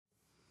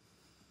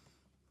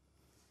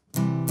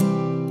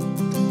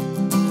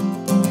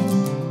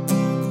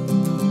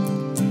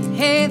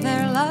Hey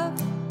there, love,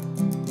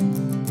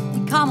 we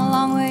come a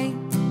long way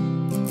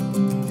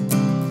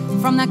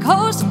from that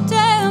coast of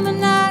Denver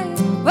night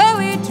where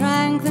we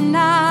drank the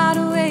night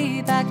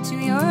away. Back to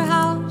your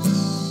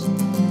house,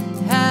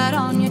 head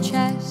on your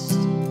chest.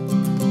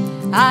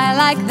 I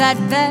like that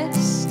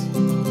best,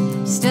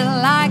 still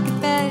like it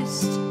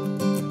best.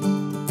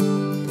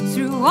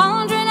 Through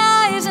wandering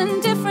eyes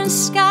and different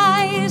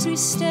skies we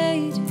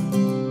stayed.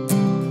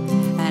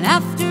 And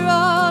after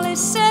all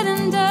is said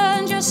and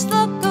done, just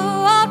look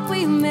at what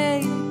we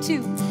made.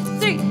 2,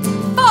 3,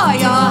 4.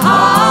 Your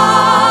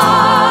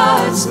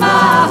heart's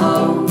my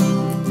home.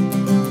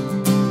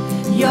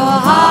 Your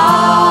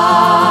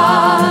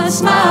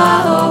heart's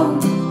my home.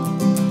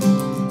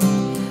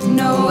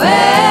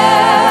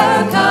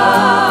 Nowhere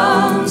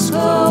comes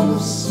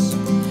close.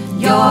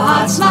 Your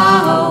heart's my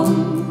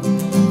home.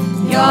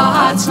 Your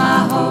heart's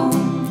my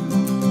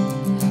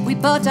home. We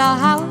built our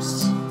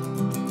house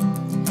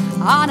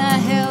on a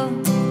hill.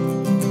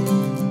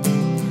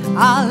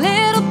 Our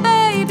little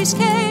babies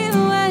came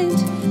and went,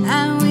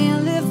 and we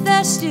live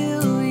there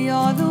still.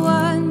 You're the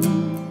one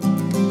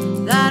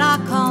that I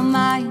call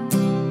mine.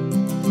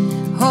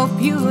 Hope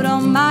you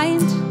don't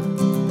mind,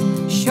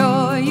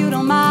 sure you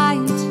don't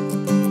mind.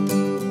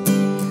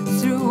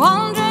 Through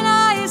wandering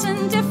eyes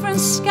and different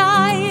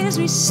skies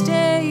we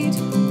stayed.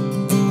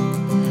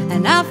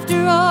 And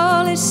after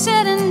all is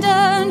said and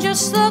done,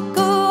 just look at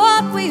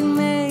what we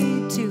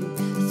made. 2,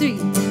 3,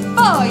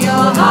 4.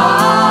 Your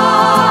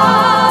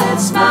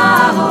heart's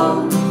my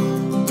home.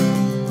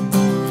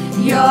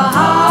 Your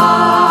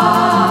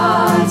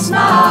heart's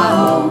my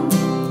home.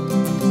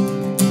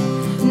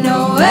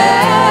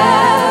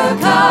 Nowhere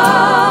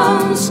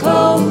comes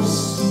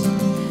close.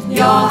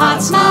 Your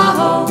heart's my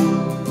home.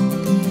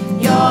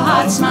 Your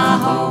heart's my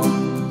home.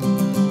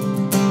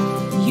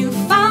 You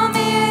found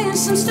me in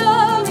some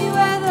stormy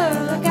weather.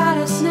 Look at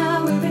us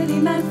now, we're really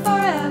meant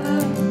forever.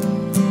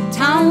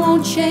 Time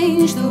won't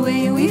change the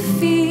way we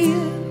feel.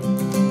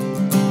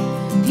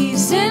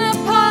 Peace in a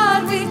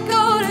pod, we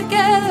go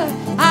together.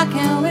 I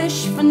can't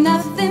wish for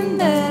nothing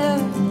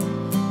better.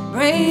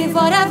 Brave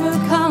whatever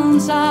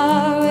comes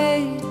our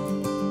way.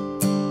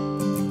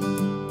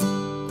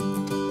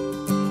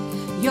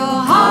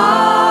 Your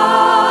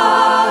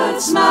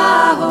heart's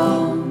my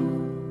home.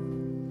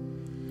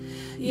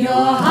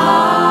 Your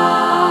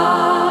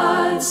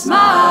heart's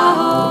my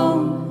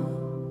home.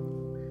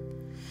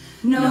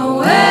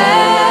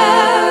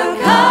 Nowhere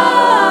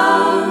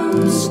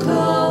comes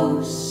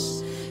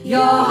close.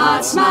 Your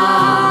heart's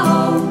my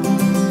home.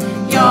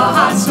 Your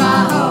heart's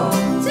my home.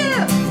 2,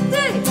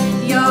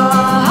 3. Your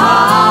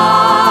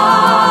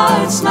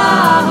heart's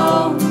my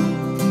home.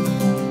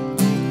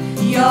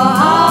 Your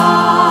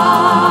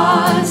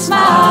heart's my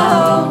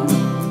home.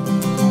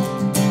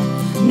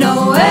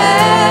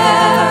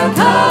 Nowhere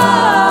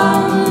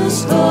comes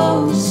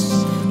close.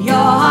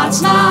 Your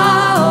heart's my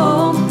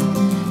home.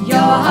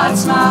 Your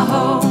heart's my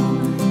home.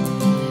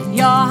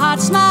 Your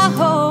heart's my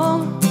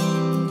home.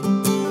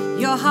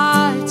 Your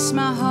heart's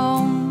my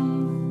home.